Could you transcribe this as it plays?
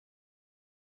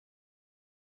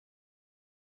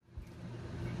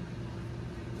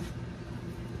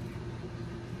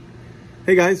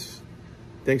Hey guys,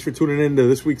 thanks for tuning in to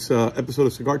this week's episode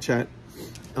of Cigar Chat.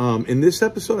 In this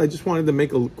episode, I just wanted to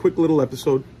make a quick little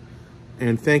episode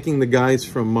and thanking the guys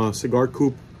from Cigar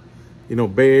Coop, you know,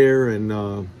 Bear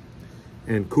and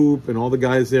Coop and all the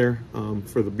guys there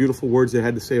for the beautiful words they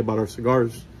had to say about our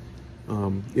cigars.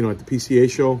 You know, at the PCA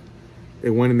show, they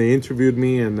went and they interviewed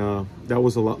me, and that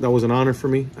was an honor for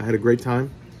me. I had a great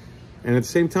time, and at the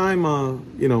same time,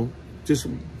 you know, just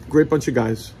great bunch of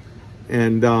guys,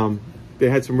 and they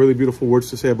had some really beautiful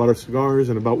words to say about our cigars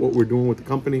and about what we're doing with the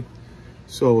company.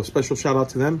 So a special shout out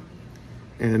to them.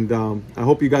 And I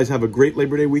hope you guys have a great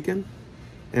Labor Day weekend.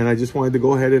 And I just wanted to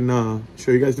go ahead and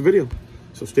show you guys the video.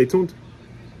 So stay tuned.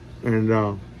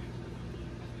 And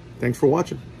thanks for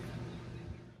watching.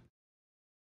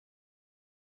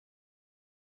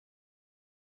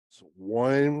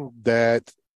 One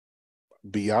that,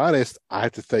 be honest, I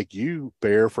have to thank you,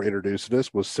 Bear, for introducing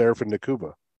us was Serafin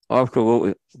Cuba.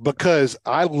 Absolutely. Because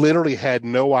I literally had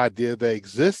no idea they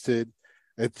existed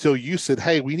until you said,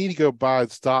 hey, we need to go by and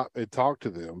stop and talk to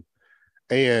them.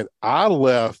 And I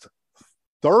left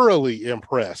thoroughly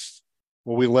impressed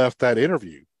when we left that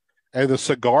interview. And the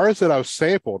cigars that I've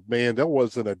sampled, man, there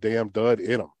wasn't a damn dud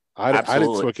in them. I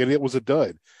didn't smoke it. It was a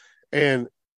dud. And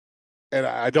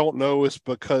I don't know, it's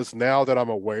because now that I'm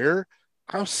aware,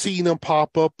 I'm seeing them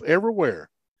pop up everywhere.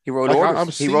 He wrote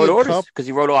orders. He wrote orders because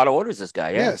he wrote a lot of orders. This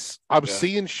guy, yeah. Yes, I'm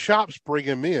seeing shops bring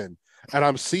them in, and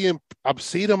I'm seeing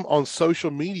them on social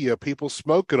media. People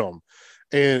smoking them,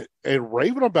 and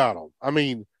raving about them. I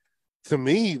mean, to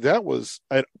me, that was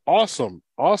an awesome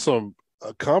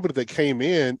company that came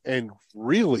in and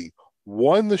really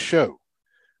won the show.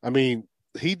 I mean,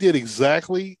 he did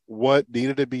exactly what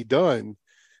needed to be done,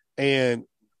 and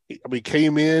I mean,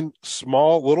 came in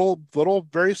small, little,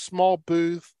 very small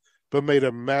booth, but made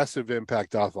a massive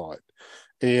impact, I thought.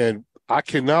 And I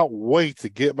cannot wait to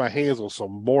get my hands on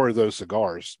some more of those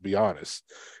cigars, to be honest,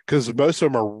 because most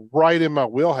of them are right in my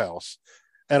wheelhouse.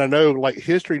 And I know, like,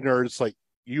 history nerds like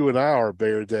you and I are,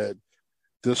 Bear, that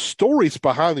the stories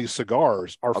behind these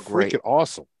cigars are freaking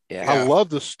awesome. Yeah. I love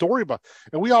the story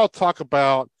and we all talk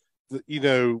about, you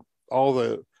know, all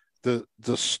the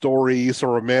stories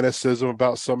or romanticism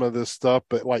about some of this stuff,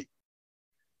 but like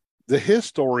his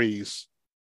stories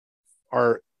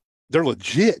they're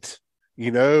legit,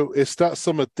 you know. It's not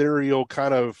some ethereal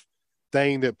kind of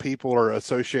thing that people are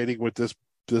associating with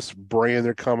this brand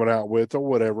they're coming out with or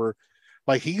whatever.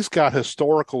 Like, he's got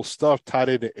historical stuff tied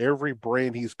into every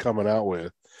brand he's coming out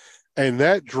with, and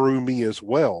that drew me as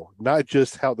well. Not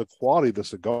just how the quality of the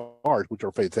cigars, which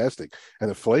are fantastic, and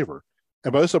the flavor,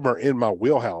 and most of them are in my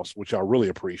wheelhouse, which I really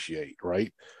appreciate,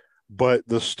 right? But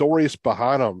the stories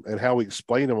behind them and how we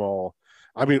explain them all.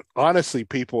 I mean, honestly,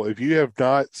 people, if you have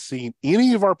not seen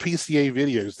any of our PCA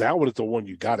videos, that one is the one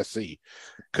you got to see,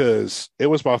 because it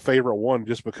was my favorite one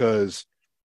just because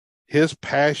his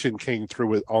passion came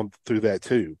through through that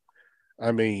too.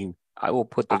 I mean, I will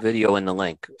put the video in the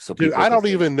link. So dude, I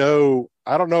don't know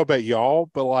about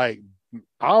y'all, but like,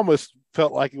 I almost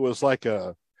felt like it was like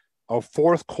a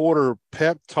fourth quarter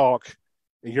pep talk,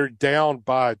 and you're down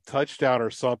by a touchdown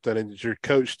or something, and it's your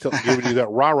coach giving you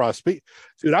that rah-rah speech.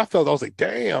 Dude, I was like,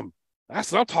 damn,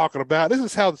 that's what I'm talking about. This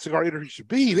is how the cigar interview should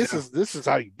be. This is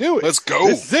how you do it. Let's go.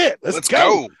 This is it. Let's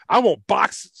go. I want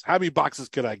boxes. How many boxes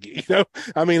can I get? You know,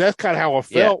 I mean, that's kind of how I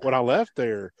felt when I left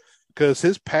there, because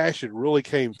his passion really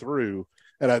came through,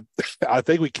 and I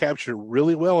think we captured it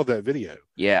really well in that video.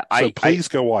 Yeah, so please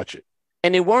go watch it.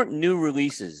 And they weren't new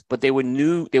releases, but they were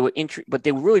new. But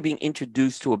they were really being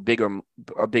introduced to a bigger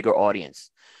audience.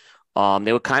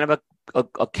 They were kind of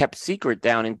a kept secret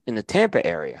down in the Tampa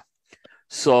area.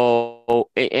 So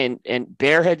and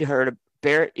Bear had he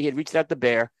had reached out to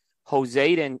Bear.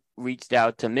 Jose then reached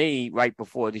out to me right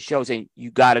before the show saying,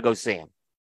 you got to go see him.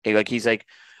 He's like,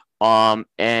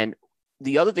 and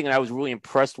the other thing that I was really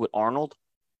impressed with Arnold,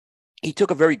 he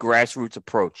took a very grassroots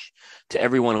approach to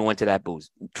everyone who went to that booth,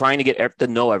 trying to get to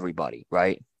know everybody,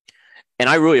 right? And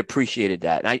I really appreciated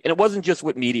that. And it wasn't just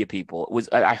with media people.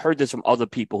 I heard this from other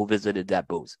people who visited that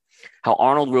booth, how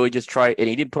Arnold really just tried, and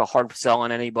he didn't put a hard sell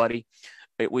on anybody.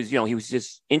 It was, you know, he was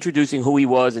just introducing who he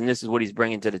was, and this is what he's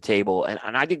bringing to the table. And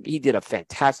I think he did a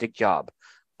fantastic job.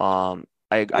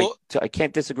 I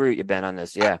can't disagree with you, Ben, on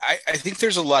this. Yeah. I think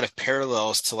there's a lot of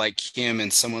parallels to like him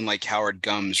and someone like Howard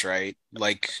Gums, right?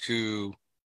 Like from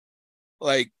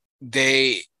like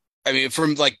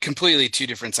completely two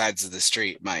different sides of the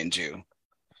street, mind you.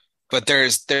 But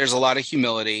there's a lot of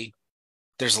humility.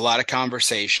 There's a lot of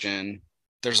conversation.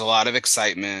 There's a lot of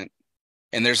excitement.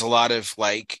 And there's a lot of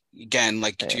like, again,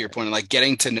 like to your point, like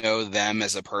getting to know them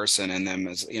as a person and them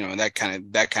as, you know, that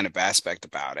kind of aspect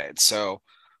about it. So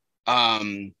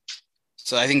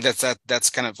So I think that's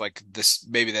kind of like this.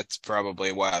 Maybe that's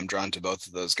probably why I'm drawn to both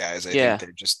of those guys. I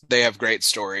think they have great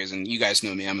stories, and you guys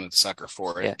know me. I'm a sucker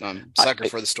for it. Sucker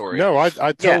for the story. No, I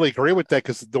totally agree with that,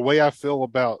 because the way I feel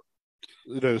about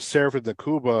Serafin and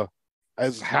Cuba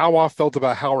as how I felt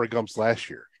about Howard Gumps last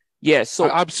year. Yeah, so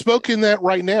I'm smoking that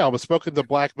right now. I'm smoking the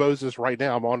Black Moses right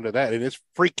now. I'm on to that, and it's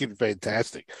freaking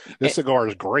fantastic. This cigar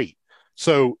is great.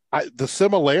 So the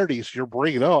similarities you're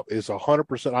bringing up is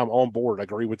 100%. I'm on board. I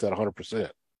agree with that 100%.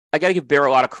 I got to give Bear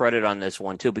a lot of credit on this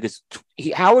one, too, because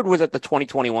Howard was at the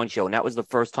 2021 show, and that was the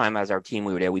first time as our team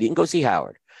we were there. We didn't go see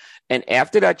Howard. And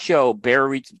after that show, Bear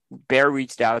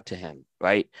reached out to him,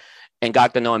 right, and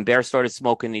got to know him. Bear started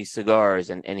smoking these cigars,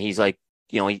 and he's like,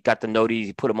 he got to know these.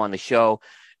 He put them on the show.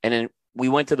 And then we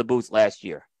went to the booth last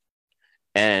year.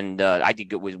 And I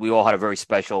think we all had a very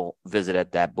special visit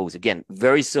at that booth. Again,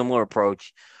 very similar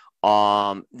approach.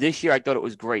 This year, I thought it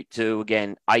was great, too.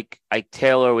 Again, Ike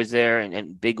Taylor was there,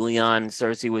 and Big Leon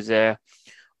Cersei was there.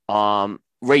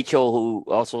 Rachel, who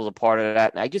also was a part of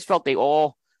that. And I just felt they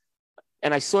all,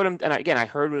 and I saw them, and again, I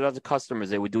heard with other customers,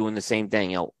 they were doing the same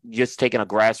thing, just taking a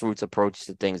grassroots approach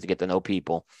to things to get to know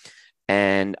people.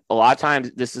 And a lot of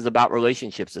times, this is about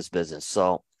relationships, this business.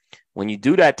 So when you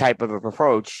do that type of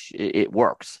it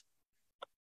works.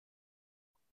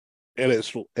 And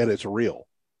it's real.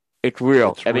 It's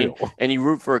real. It's I mean, real. and you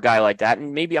root for a guy like that.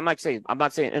 And maybe I'm not saying,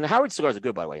 and Howard's cigars are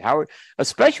good, by the way. Howard,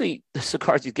 especially the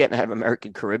cigars he's getting out of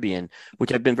American Caribbean,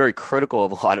 which I've been very critical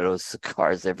of a lot of those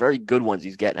cigars. They're very good ones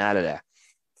he's getting out of there.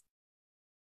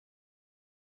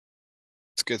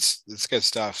 It's good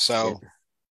stuff. So,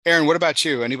 Aaron, what about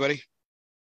you? Anybody?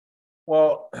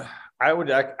 Well,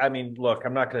 I mean, look,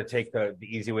 I'm not going to take the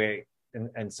easy way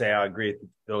and say I agree with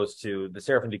those two. The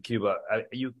Serafin de Cuba,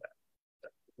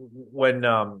 when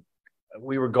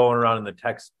we were going around in the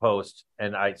text post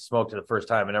and I smoked it the first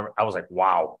time, and I was like,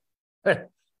 wow. It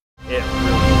really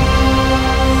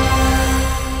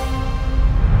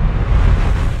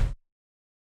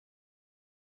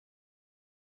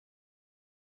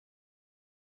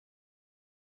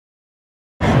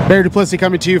Barry Duplessis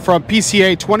coming to you from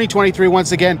PCA 2023,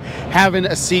 once again having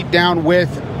a seat down with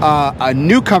a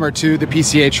newcomer to the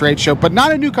PCA trade show, but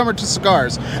not a newcomer to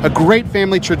cigars. A great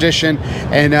family tradition,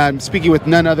 and I'm speaking with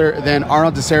none other than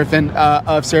Arnold de Serafin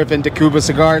of Serafin de Cuba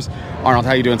Cigars. Arnold,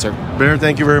 how you doing, sir? Bear,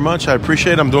 thank you very much. I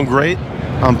appreciate it. I'm doing great.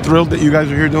 I'm thrilled that you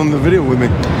guys are here doing the video with me.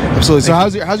 Absolutely. So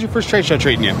how's your first trade show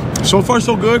treating you? So far,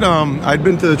 so good. I'd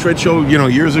been to the trade show,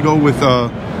 years ago with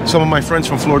some of my friends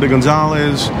from Florida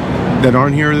Gonzalez that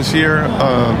aren't here this year.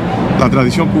 La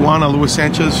Tradición Cubana, Luis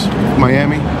Sanchez,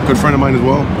 Miami, good friend of mine as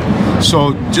well.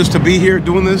 So just to be here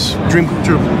doing this, dream come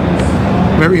true.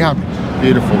 Very happy.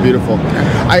 Beautiful, beautiful.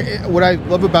 What I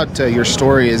love about your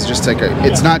story is just like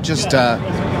it's not just the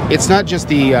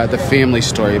family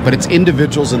story, but it's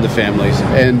individuals in the families.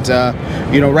 And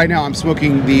right now I'm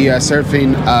smoking the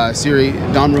Serafin Series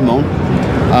Don Ramon,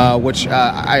 which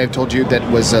I have told you that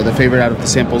was the favorite out of the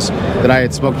samples that I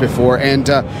had smoked before. And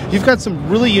you've got some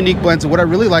really unique blends. And what I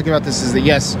really like about this is that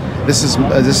yes, this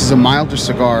is a milder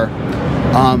cigar.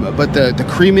 But the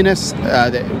creaminess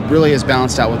that really is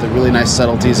balanced out with the really nice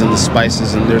subtleties and the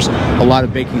spices, and there's a lot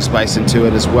of baking spice into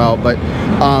it as well. But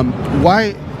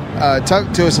why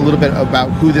talk to us a little bit about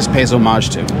who this pays homage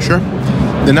to? Sure.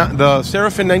 The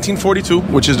Serafin 1942,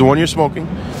 which is the one you're smoking,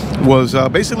 was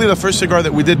basically the first cigar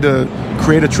that we did to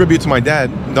create a tribute to my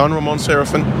dad, Don Ramon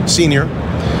Serafin Sr.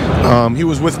 He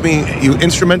was with me, he was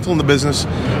instrumental in the business,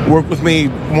 worked with me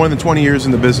more than 20 years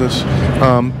in the business.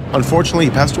 Unfortunately,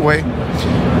 he passed away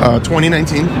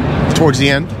 2019, towards the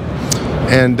end.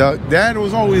 And Dad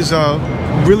was always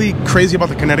really crazy about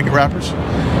the Connecticut wrappers,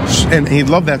 and he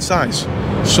loved that size.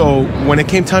 So when it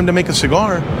came time to make a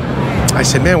cigar, I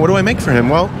said, man, what do I make for him?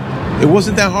 Well, it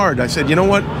wasn't that hard. I said, you know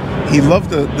what? He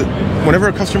loved whenever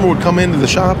a customer would come into the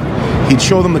shop, he'd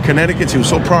show them the Connecticut's. He was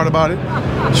so proud about it.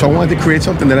 So I wanted to create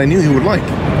something that I knew he would like.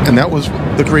 And that was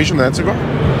the creation of that cigar.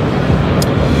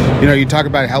 You talk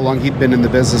about how long he'd been in the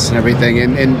business and everything.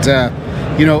 And the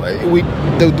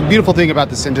beautiful thing about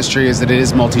this industry is that it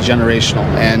is multi-generational.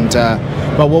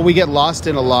 But what we get lost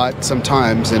in a lot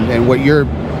sometimes, and what you're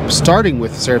starting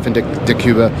with Serafin de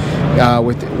Cuba,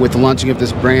 with the launching of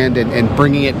this brand and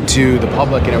bringing it to the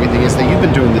public and everything, is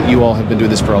that you all have been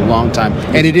doing this for a long time,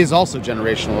 and it is also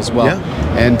generational as well.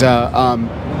 Yeah. And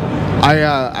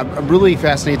I'm really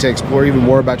fascinated to explore even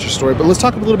more about your story. But let's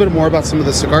talk a little bit more about some of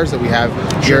the cigars that we have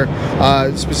here.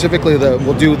 Specifically,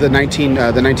 we'll do the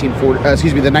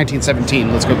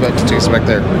 1917. Let's go back to take us back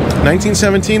there.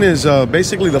 1917 is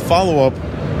basically the follow-up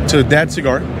to Dad's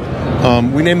cigar.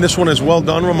 We named this one as well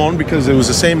Don Ramon because it was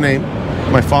the same name,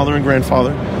 my father and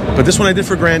grandfather. But this one I did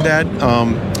for Granddad.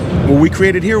 What we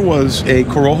created here was a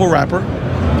Corojo wrapper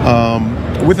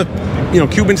with a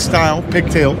Cuban style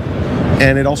pigtail,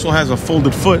 and it also has a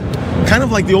folded foot, kind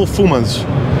of like the old Fumas.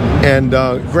 And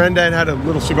Granddad had a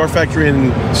little cigar factory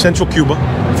in central Cuba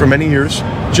for many years,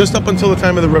 just up until the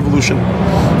time of the revolution.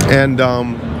 And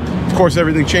of course,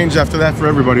 everything changed after that for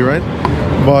everybody, right?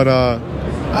 But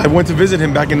I went to visit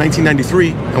him back in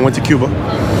 1993. I went to Cuba,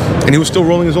 and he was still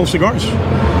rolling his own cigars.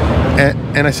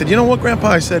 And I said, you know what, Grandpa?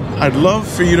 I said, I'd love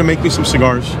for you to make me some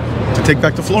cigars to take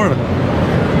back to Florida.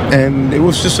 And it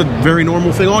was just a very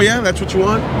normal thing. Oh, yeah, that's what you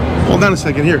want? Hold on a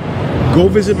second. Here, go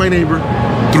visit my neighbor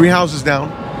 3 houses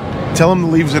down. Tell him the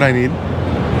leaves that I need.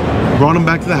 Brought him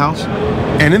back to the house.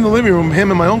 And in the living room, him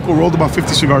and my uncle rolled about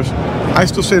 50 cigars. I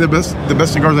still say the best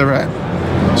cigars I ever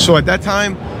had. So at that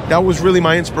time, that was really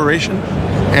my inspiration.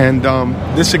 And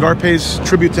this cigar pays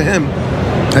tribute to him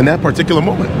in that particular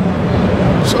moment.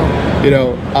 So,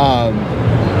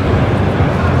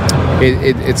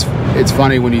 it's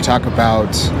funny when you talk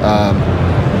about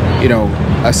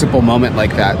a simple moment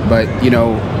like that, but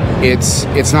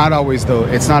it's not always the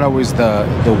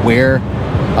where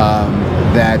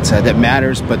that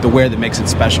matters, but the where that makes it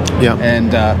special. Yeah.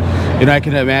 And I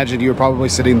can imagine you were probably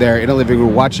sitting there in a living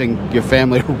room watching your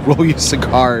family roll you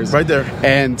cigars right there,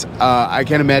 and I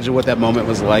can't imagine what that moment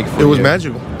was like for you. It was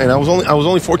magical. And I was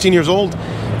only 14 years old.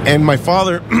 And my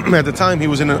father, at the time, he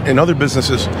was in other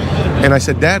businesses. And I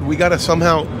said, Dad, we got to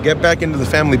somehow get back into the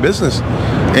family business.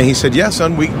 And he said, yeah,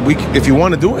 son, we if you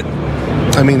want to do it.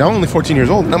 I mean, I'm only 14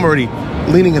 years old, and I'm already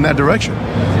leaning in that direction.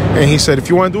 And he said, if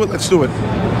you want to do it, let's do it.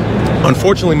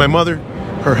 Unfortunately, my mother,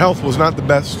 her health was not the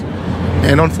best.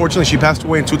 And unfortunately, she passed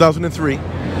away in 2003.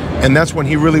 And that's when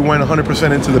he really went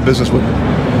 100% into the business with me.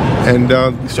 And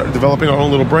we started developing our own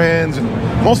little brands, and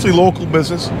mostly local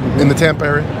business in the Tampa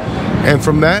area. And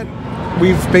from that,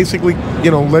 we've basically,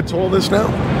 led to all this now.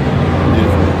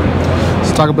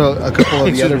 Let's talk about a couple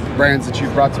of the other brands that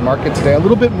you've brought to market today. A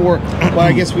little bit more, well,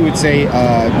 I guess we would say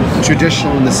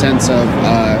traditional in the sense of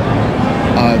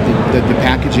the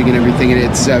packaging and everything. And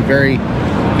it's very,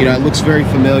 it looks very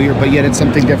familiar, but yet it's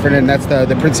something different. And that's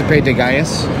the Principe de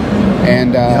Galles.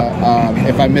 And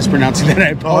if I'm mispronouncing that, I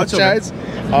apologize.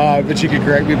 But you can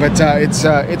correct me. But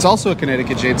it's also a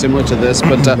Connecticut shade similar to this.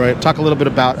 But right. Talk a little bit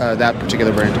about that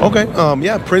particular brand. Okay.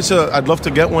 Yeah, Prince. I'd love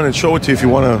to get one and show it to you if you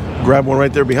want to grab one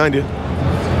right there behind you.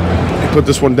 Put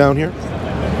this one down here.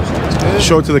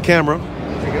 Show it to the camera.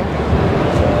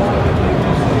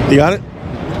 You got it?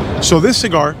 So this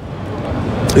cigar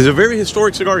is a very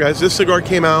historic cigar, guys. This cigar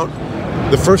came out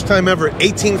the first time ever,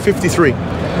 1853.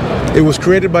 It was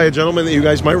created by a gentleman that you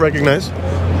guys might recognize.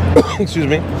 Excuse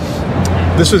me.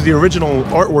 This is the original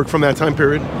artwork from that time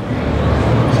period.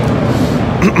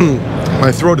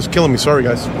 My throat is killing me, sorry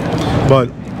guys. But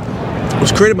it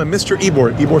was created by Mr.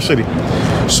 Ybor City.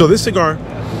 So this cigar,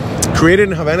 created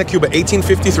in Havana, Cuba,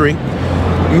 1853.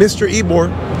 Mr. Ybor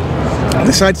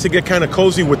decides to get kind of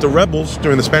cozy with the rebels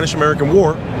during the Spanish-American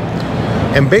War.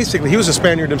 And basically, he was a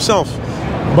Spaniard himself,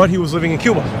 but he was living in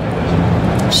Cuba.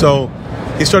 So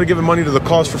he started giving money to the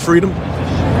cause for freedom.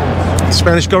 The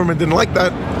Spanish government didn't like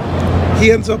that.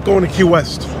 He ends up going to Key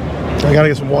West. I gotta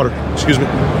get some water. Excuse me.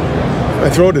 My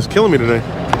throat is killing me today.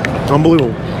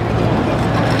 Unbelievable.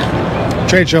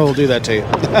 Trade show will do that to you.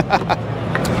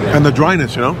 And the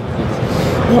dryness,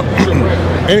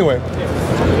 Anyway,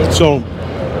 so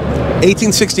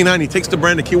 1869, he takes the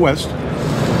brand to Key West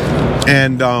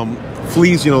and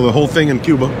flees, the whole thing in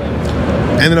Cuba.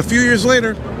 And then a few years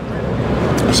later,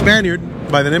 a Spaniard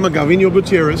by the name of Gavino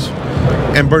Gutierrez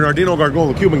and Bernardino Gargol,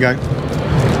 the Cuban guy,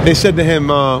 they said to him,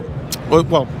 well,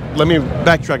 let me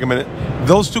backtrack a minute.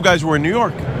 Those two guys were in New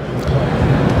York.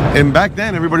 And back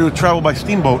then, everybody would travel by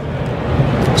steamboat.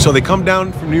 So they come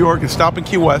down from New York and stop in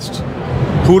Key West.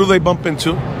 Who do they bump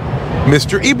into?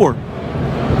 Mr. Ybor.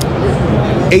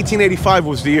 1885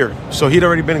 was the year. So he'd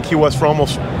already been in Key West for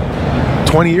almost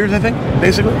 20 years, I think,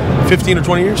 basically. 15 or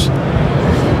 20 years.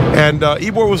 And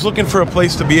Ybor was looking for a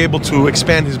place to be able to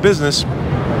expand his business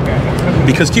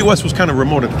because Key West was kind of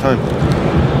remote at the time.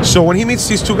 So when he meets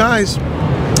these two guys,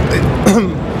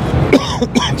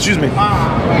 excuse me,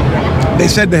 they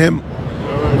said to him,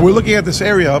 we're looking at this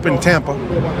area up in Tampa.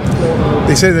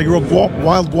 They say they grow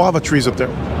wild guava trees up there.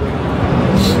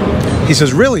 He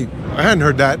says, really? I hadn't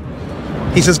heard that.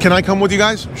 He says, can I come with you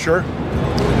guys? Sure.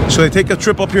 So they take a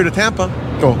trip up here to Tampa.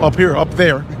 Oh, up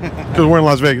there, because we're in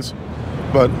Las Vegas.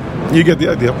 But you get the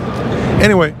idea.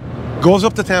 Anyway, goes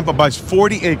up to Tampa, buys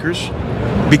 40 acres,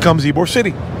 becomes Ybor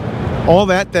City. All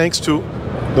that thanks to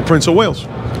the Prince of Wales.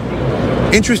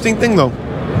 Interesting thing, though.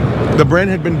 The brand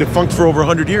had been defunct for over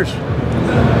 100 years.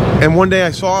 And one day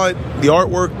I saw it, the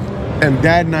artwork, and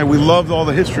Dad and we loved all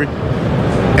the history.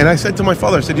 And I said to my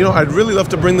father, I said, I'd really love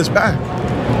to bring this back.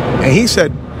 And he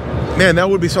said, man, that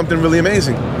would be something really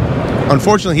amazing.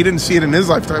 Unfortunately, he didn't see it in his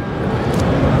lifetime.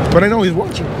 But I know he's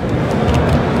watching.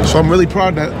 So I'm really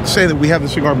proud to say that we have the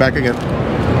cigar back again.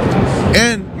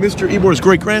 And Mr. Ibor's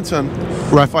great-grandson,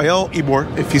 Rafael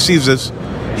Ibor, if he sees this,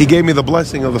 he gave me the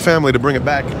blessing of the family to bring it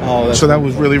back. Oh, so that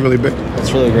was really, really big.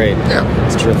 That's really great. Yeah.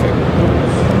 It's terrific.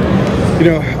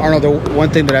 Arnold, the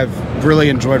one thing that I've really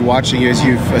enjoyed watching you as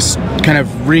you've kind of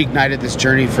reignited this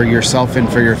journey for yourself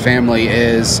and for your family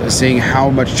is seeing how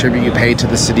much tribute you pay to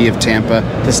the city of Tampa,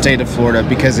 the state of Florida,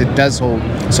 because it does hold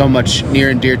so much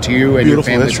near and dear to you and your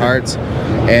family's hearts.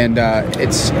 And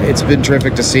it's been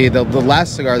terrific to see. The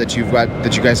last cigar that you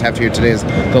guys have here today is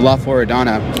the La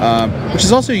Floridana, which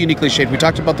is also uniquely shaped. We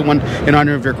talked about the one in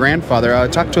honor of your grandfather.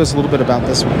 Talk to us a little bit about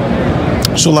this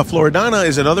one. So La Floridana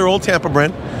is another old Tampa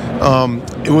brand.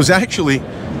 It was actually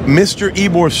Mr.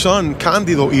 Ibor's son,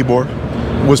 Candido Ibor,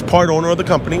 was part owner of the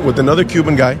company with another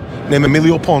Cuban guy named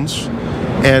Emilio Pons.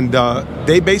 And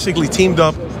they basically teamed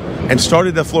up and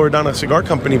started the Floridana Cigar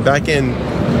Company back in,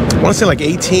 I want to say like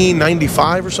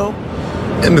 1895 or so.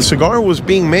 And the cigar was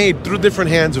being made through different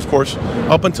hands, of course,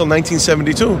 up until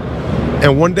 1972.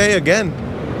 And one day, again,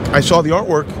 I saw the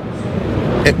artwork,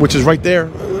 which is right there.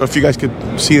 I don't know if you guys could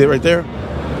see it right there,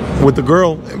 with the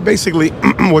girl. And basically,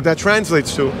 what that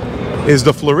translates to is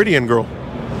the Floridian girl.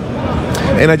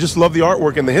 And I just love the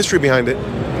artwork and the history behind it.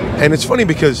 And it's funny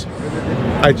because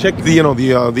I checked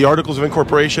the articles of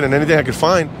incorporation and anything I could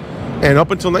find, and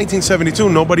up until 1972,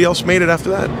 nobody else made it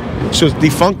after that. So it's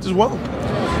defunct as well.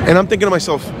 And I'm thinking to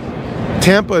myself,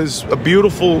 Tampa is a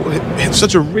beautiful,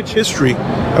 such a rich history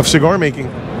of cigar making,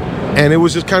 and it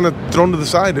was just kind of thrown to the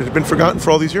side. It had been forgotten for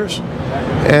all these years.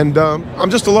 And I'm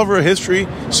just a lover of history,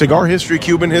 cigar history,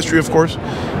 Cuban history, of course.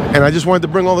 And I just wanted to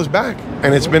bring all this back,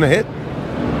 and it's been a hit.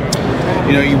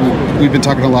 We've been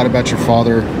talking a lot about your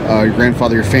father, your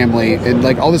grandfather, your family, and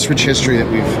like all this rich history that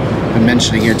we've been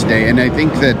mentioning here today. And I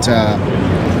think that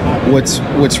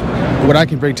what I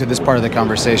can bring to this part of the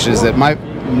conversation is that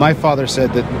my father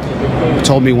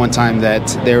told me one time that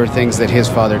there were things that his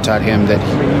father taught him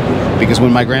because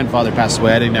when my grandfather passed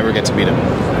away, I didn't never get to meet him.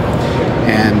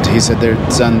 And he said,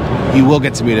 son, you will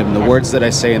get to meet him. The words that I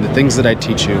say and the things that I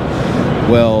teach you,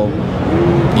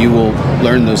 you will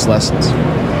learn those lessons.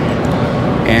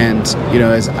 And,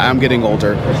 as I'm getting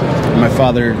older, my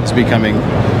father is becoming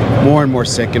more and more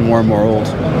sick and more old.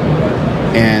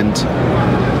 And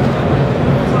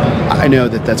I know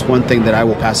that that's one thing that I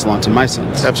will pass along to my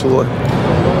sons. Absolutely.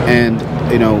 And,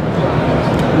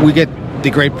 we get the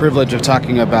great privilege of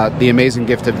talking about the amazing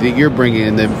gift that you're bringing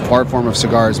in the art form of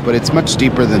cigars, but it's much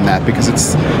deeper than that because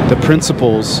it's the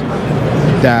principles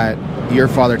that your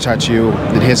father taught you,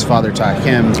 that his father taught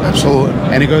him. Absolutely.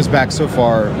 And it goes back so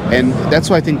far. And that's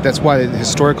why the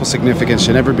historical significance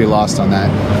should never be lost on that.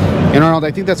 And Arnold, I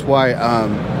think that's why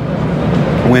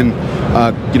when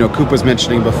Coop was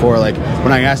mentioning before, like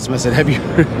when I asked him, I said, have you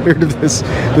heard of this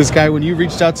guy? When you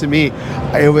reached out to me,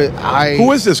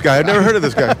 who is this guy? I've never heard of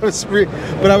this guy.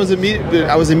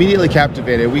 I was immediately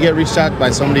captivated. We get reached out by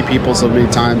so many people so many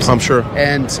times. I'm sure.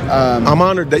 And I'm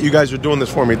honored that you guys are doing this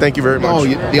for me. Thank you very much. Oh,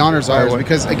 the honor's ours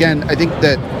because again, I think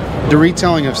that the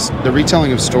retelling of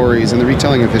stories and the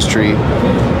retelling of history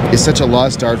is such a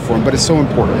lost art form, but it's so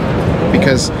important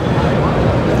because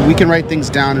we can write things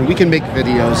down and we can make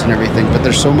videos and everything, but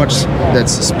there's so much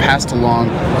that's passed along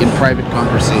in private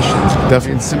conversations.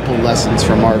 Definitely. And simple lessons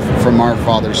from our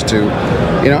fathers to,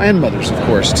 and mothers, of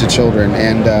course, to children.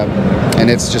 And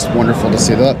it's just wonderful to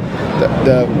see.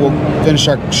 We'll finish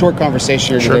our short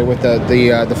conversation here today with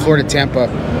the Florida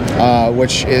Tampa,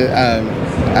 which is,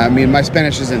 my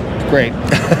Spanish isn't great.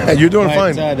 You're doing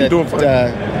fine. You're doing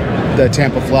fine. The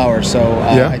Tampa flower, so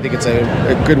I think it's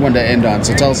a good one to end on.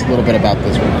 So tell us a little bit about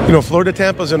this one. Florida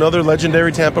Tampa is another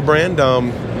legendary Tampa brand.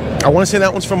 I want to say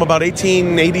that one's from about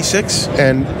 1886,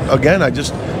 and again, I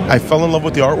fell in love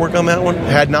with the artwork on that one.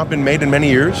 It had not been made in many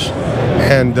years,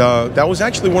 and that was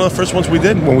actually one of the first ones we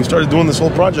did when we started doing this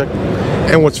whole project.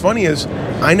 And what's funny is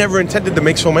I never intended to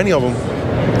make so many of them,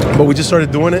 but we just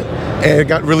started doing it, and it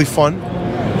got really fun.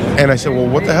 And I said, well,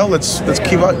 what the hell? Let's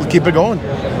keep it going.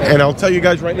 And I'll tell you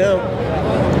guys right now,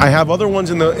 I have other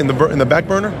ones in the back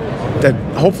burner that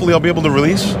hopefully I'll be able to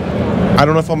release. I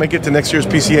don't know if I'll make it to next year's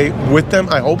PCA with them.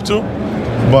 I hope to,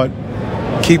 but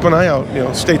keep an eye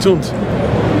out. Stay tuned.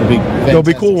 They'll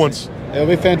be cool ones. It'll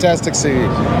be fantastic to see.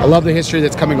 I love the history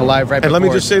that's coming alive right And let me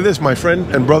just say this, my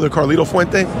friend and brother Carlito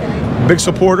Fuente, big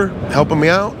supporter, helping me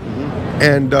out.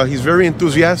 and he's very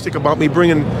enthusiastic about me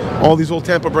bringing all these old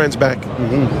Tampa brands back.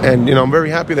 And I'm very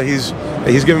happy that he's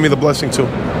giving me the blessing too.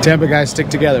 Tampa guys stick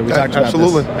together. We talked about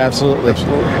this. Absolutely.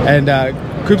 And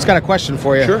Coop's got a question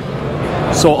for you. Sure.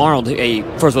 So Arnold,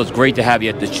 first of all, it's great to have you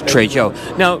at the trade show.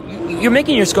 Now, you're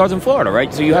making your cigars in Florida,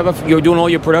 right? So you're doing all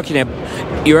your production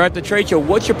there. You're at the trade show.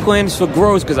 What's your plans for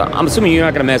grows? Because I'm assuming you're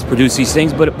not going to mass produce these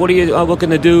things, but what are you looking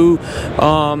to do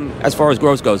as far as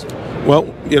grows goes? Well,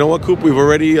 you know what, Coop? We've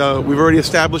already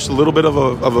established a little bit of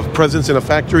a presence in a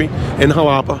factory in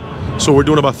Jalapa. So we're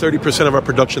doing about 30% of our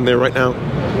production there right now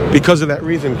because of that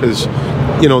reason, because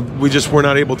we just were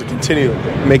not able to continue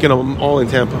making them all in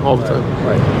Tampa all the time.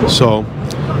 Right. So,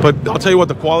 but I'll tell you what,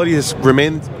 the quality has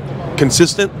remained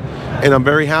consistent, and I'm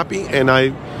very happy. And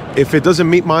if it doesn't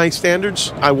meet my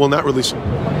standards, I will not release it.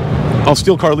 I'll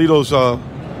steal Carlito's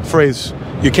phrase: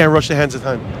 "You can't rush the hands of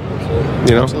time."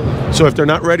 Absolutely. So if they're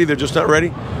not ready, they're just not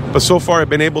ready. But so far, I've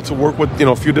been able to work with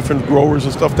a few different growers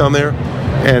and stuff down there,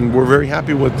 and we're very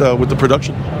happy with the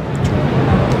production.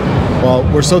 Well,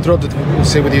 we're so thrilled to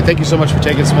stay with you. Thank you so much for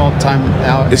taking small time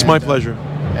out. It's my pleasure.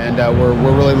 And we're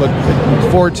really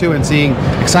looking forward to and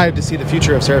excited to see the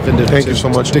future of Serafin. Thank you so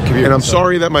much. And I'm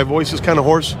sorry that my voice is kind of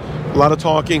hoarse. A lot of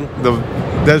talking. The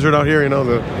desert out here,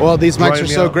 Well, these mics are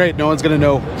so great, no one's going to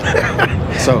know.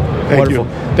 So, wonderful.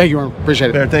 Thank you, Arnold.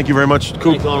 Appreciate it. Thank you very much,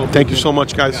 Coop. Thank you so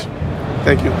much, guys.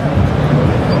 Thank you.